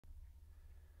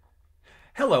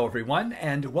Hello, everyone,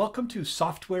 and welcome to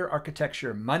Software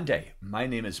Architecture Monday. My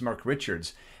name is Mark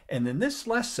Richards, and in this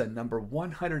lesson, number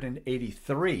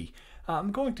 183,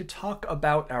 I'm going to talk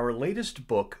about our latest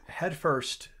book,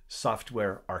 Headfirst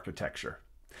Software Architecture.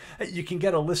 You can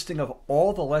get a listing of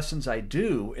all the lessons I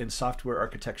do in Software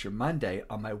Architecture Monday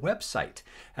on my website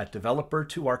at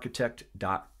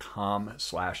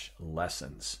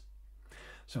developer2architect.com/lessons.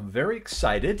 So I'm very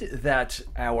excited that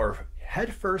our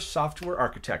Headfirst Software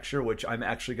Architecture, which I'm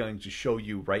actually going to show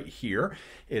you right here,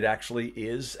 it actually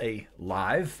is a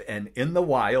live and in the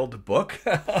wild book.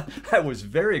 I was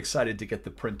very excited to get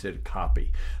the printed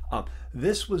copy.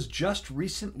 This was just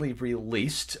recently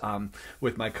released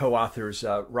with my co-authors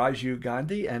Raju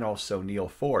Gandhi and also Neil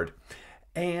Ford.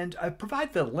 And I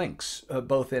provide the links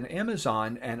both in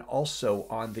Amazon and also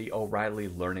on the O'Reilly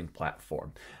Learning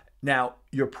Platform. Now,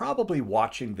 you're probably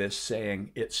watching this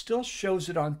saying it still shows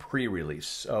it on pre-release.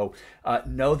 So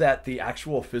know that the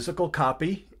actual physical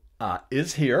copy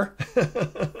is here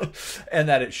and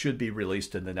that it should be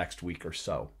released in the next week or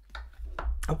so.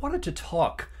 I wanted to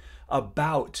talk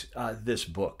about this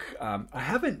book. I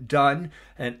haven't done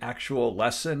an actual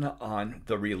lesson on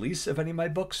the release of any of my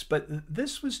books, but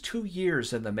this was 2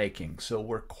 years in the making. So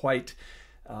we're quite,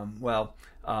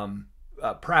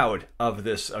 proud of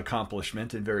this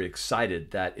accomplishment and very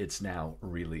excited that it's now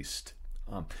released.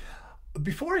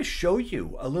 Before I show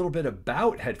you a little bit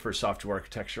about Headfirst Software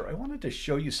Architecture, I wanted to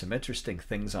show you some interesting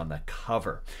things on the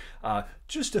cover.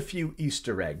 Just a few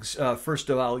Easter eggs.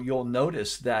 First of all, you'll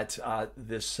notice that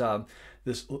this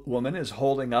woman is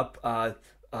holding up a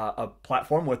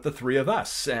platform with the three of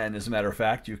us. And as a matter of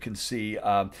fact, you can see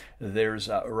there's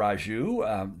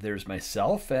Raju, there's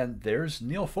myself, and there's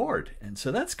Neil Ford. And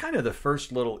so that's kind of the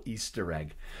first little Easter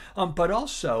egg. But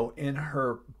also in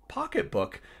her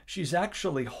pocketbook, she's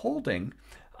actually holding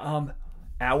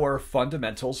our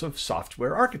fundamentals of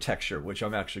software architecture, which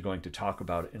I'm actually going to talk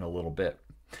about in a little bit.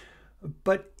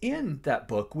 But in that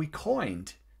book, we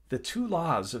coined the 2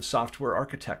 laws of software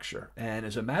architecture. And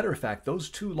as a matter of fact, those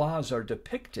 2 laws are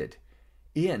depicted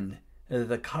in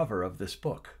the cover of this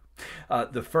book.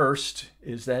 The first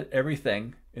is that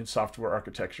everything in software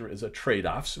architecture is a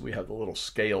trade-off. So we have the little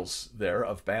scales there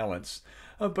of balance,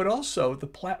 but also the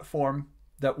platform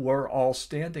that we're all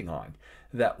standing on,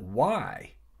 that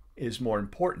why is more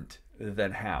important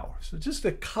than how. So just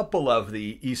a couple of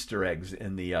the Easter eggs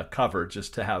in the cover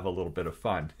just to have a little bit of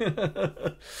fun.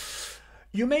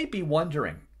 You may be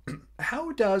wondering,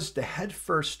 how does the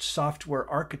Headfirst Software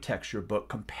Architecture book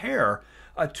compare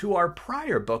to our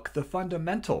prior book, The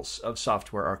Fundamentals of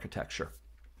Software Architecture?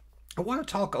 I want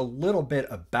to talk a little bit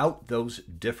about those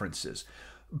differences.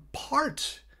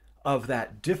 Part of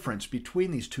that difference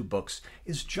between these 2 books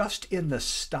is just in the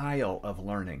style of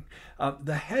learning.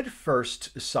 The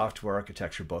Headfirst Software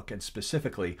Architecture book, and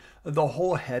specifically the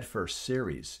whole Headfirst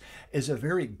series, is a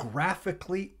very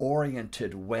graphically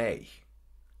oriented way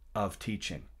of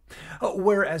teaching.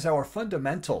 Whereas our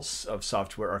Fundamentals of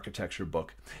Software Architecture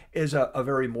book is a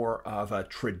very more of a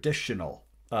traditional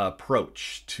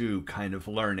approach to kind of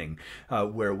learning,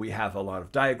 where we have a lot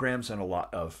of diagrams and a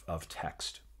lot of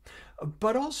text.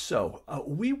 But also,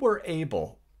 we were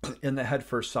able in the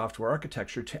Headfirst Software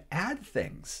Architecture to add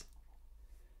things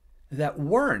that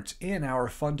weren't in our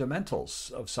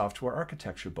Fundamentals of Software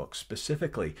Architecture book,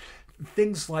 specifically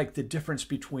things like the difference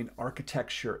between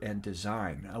architecture and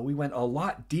design. We went a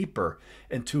lot deeper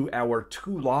into our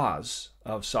 2 laws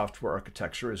of software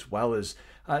architecture, as well as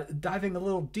diving a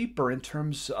little deeper in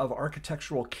terms of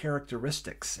architectural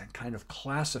characteristics and kind of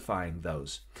classifying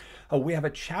those. We have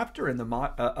a chapter in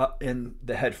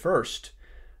the Headfirst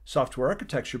Software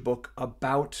Architecture book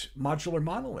about modular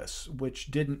monoliths, which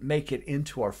didn't make it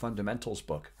into our Fundamentals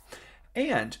book.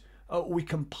 And we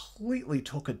completely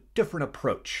took a different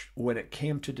approach when it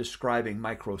came to describing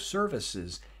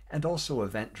microservices and also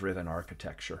event-driven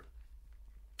architecture.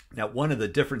 Now, one of the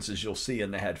differences you'll see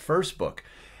in the Headfirst book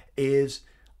is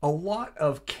a lot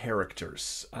of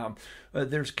characters.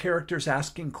 There's characters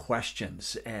asking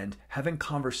questions and having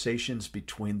conversations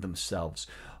between themselves.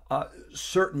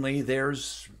 Certainly,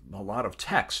 there's a lot of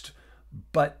text,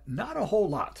 but not a whole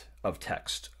lot of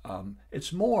text.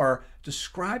 It's more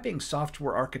describing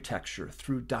software architecture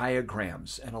through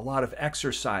diagrams and a lot of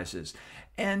exercises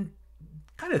and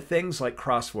kind of things like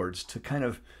crosswords to kind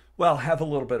of, have a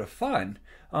little bit of fun,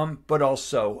 but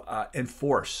also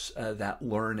enforce that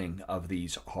learning of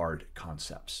these hard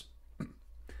concepts.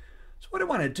 So what I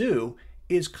want to do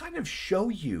is kind of show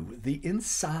you the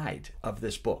inside of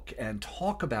this book and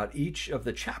talk about each of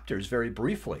the chapters very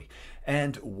briefly.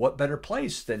 And what better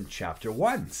place than chapter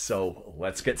 1? So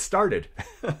let's get started.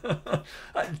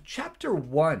 Chapter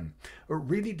 1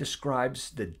 really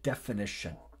describes the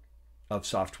definition of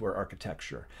software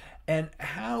architecture and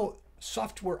how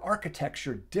software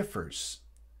architecture differs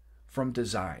from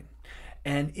design.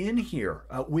 And in here,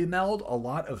 we meld a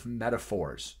lot of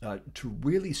metaphors to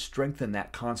really strengthen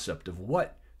that concept of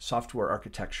what software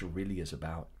architecture really is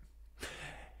about.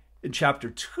 In chapter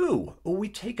 2, we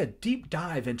take a deep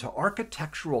dive into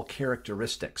architectural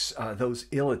characteristics, those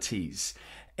ilities,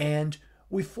 and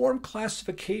we form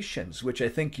classifications, which I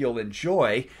think you'll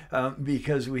enjoy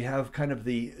because we have kind of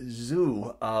the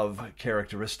zoo of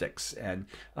characteristics. And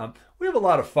we have a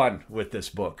lot of fun with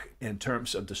this book in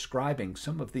terms of describing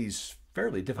some of these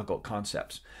fairly difficult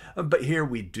concepts. But here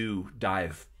we do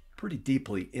dive pretty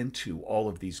deeply into all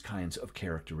of these kinds of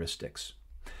characteristics.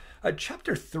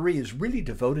 Chapter 3 is really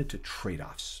devoted to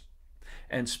trade-offs,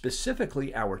 and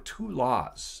specifically our 2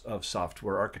 laws of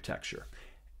software architecture.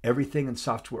 Everything in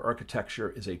software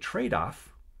architecture is a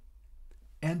trade-off,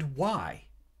 and why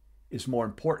is more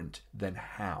important than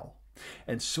how.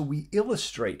 And so we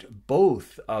illustrate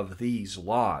both of these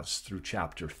laws through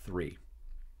chapter 3.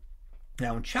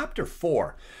 Now, in chapter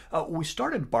 4, we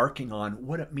start embarking on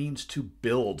what it means to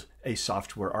build a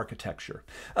software architecture.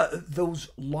 Those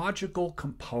logical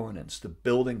components, the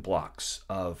building blocks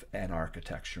of an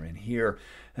architecture. And here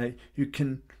you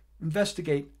can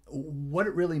investigate what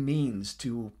it really means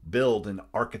to build an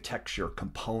architecture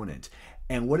component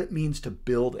and what it means to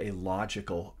build a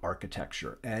logical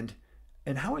architecture and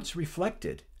how it's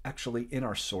reflected actually in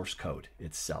our source code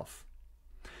itself.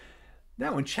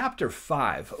 Now, in chapter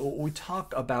 5, we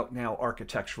talk about now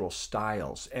architectural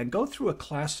styles and go through a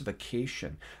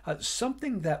classification,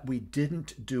 something that we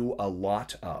didn't do a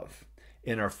lot of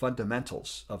in our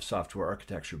Fundamentals of Software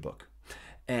Architecture book.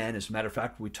 And as a matter of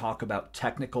fact, we talk about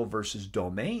technical versus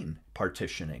domain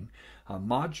partitioning,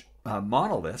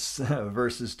 monoliths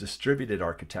versus distributed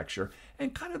architecture,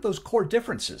 and kind of those core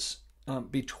differences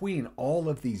between all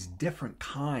of these different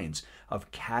kinds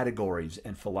of categories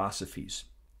and philosophies.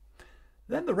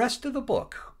 Then the rest of the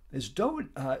book is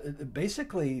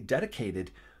basically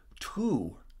dedicated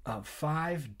to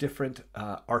 5 different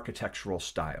architectural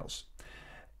styles.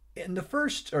 In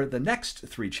the next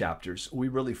 3 chapters, we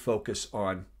really focus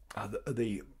on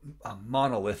the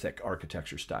monolithic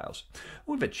architecture styles.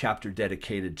 We have a chapter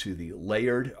dedicated to the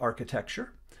layered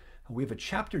architecture. We have a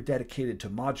chapter dedicated to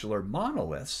modular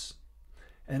monoliths,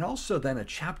 and also then a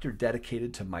chapter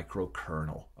dedicated to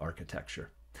microkernel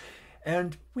architecture.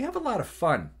 And we have a lot of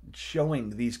fun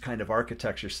showing these kind of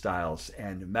architecture styles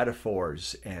and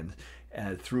metaphors and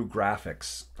through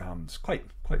graphics. It's quite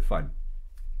fun.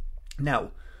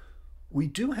 Now, we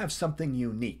do have something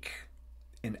unique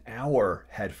in our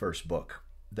Headfirst book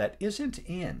that isn't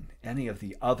in any of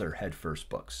the other Headfirst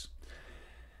books.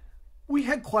 We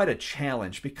had quite a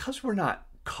challenge because we're not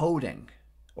coding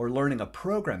or learning a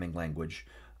programming language.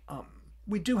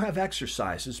 We do have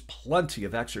exercises, plenty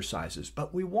of exercises,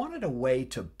 but we wanted a way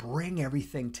to bring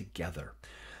everything together.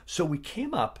 So we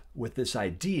came up with this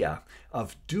idea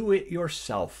of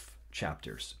do-it-yourself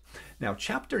chapters. Now,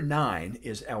 chapter 9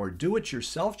 is our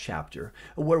do-it-yourself chapter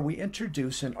where we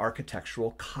introduce an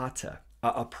architectural kata,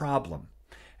 a problem.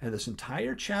 And this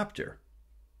entire chapter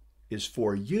is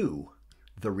for you,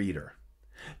 the reader,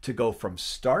 to go from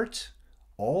start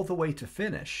all the way to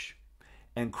finish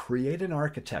and create an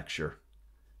architecture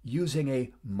using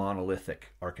a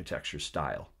monolithic architecture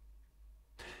style.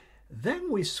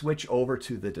 Then we switch over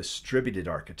to the distributed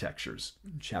architectures.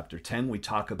 In chapter 10, we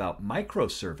talk about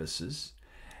microservices,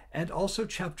 and also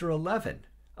chapter 11,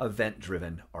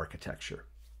 event-driven architecture.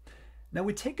 Now,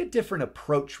 we take a different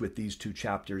approach with these 2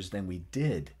 chapters than we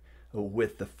did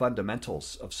with the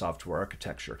Fundamentals of Software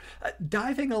Architecture,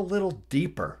 diving a little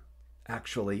deeper,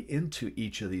 actually, into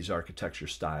each of these architecture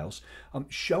styles,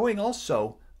 showing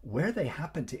also where they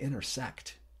happen to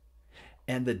intersect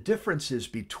and the differences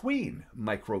between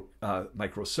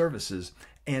microservices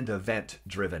and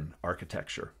event-driven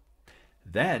architecture.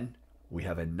 Then we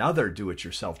have another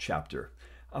do-it-yourself chapter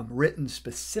written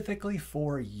specifically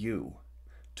for you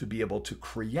to be able to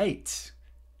create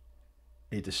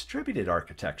a distributed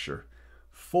architecture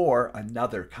for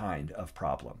another kind of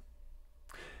problem.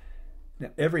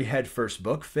 Now, every Headfirst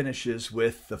book finishes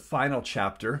with the final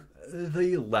chapter,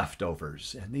 the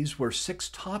leftovers. And these were 6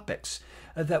 topics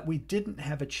that we didn't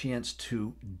have a chance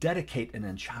to dedicate an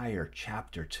entire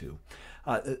chapter to.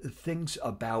 Things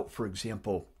about, for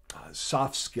example,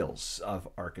 soft skills of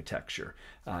architecture.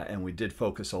 And we did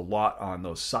focus a lot on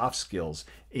those soft skills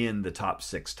in the top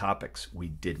 6 topics we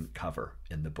didn't cover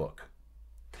in the book.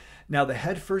 Now, the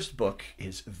Head First book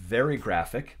is very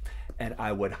graphic, and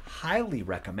I would highly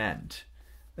recommend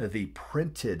the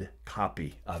printed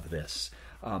copy of this.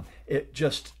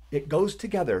 It goes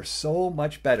together so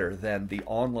much better than the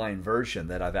online version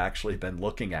that I've actually been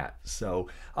looking at. So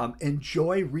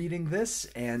enjoy reading this,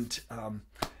 and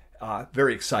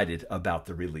very excited about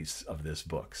the release of this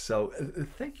book. So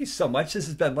thank you so much. This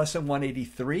has been Lesson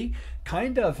 183,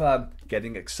 kind of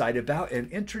getting excited about and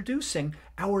introducing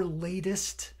our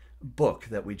latest book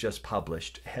that we just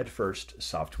published, Head First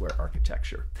Software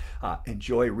Architecture.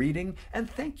 Enjoy reading, and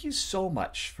thank you so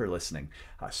much for listening.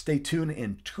 Stay tuned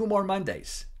in 2 more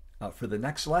Mondays for the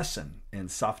next lesson in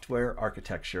Software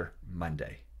Architecture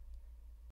Monday.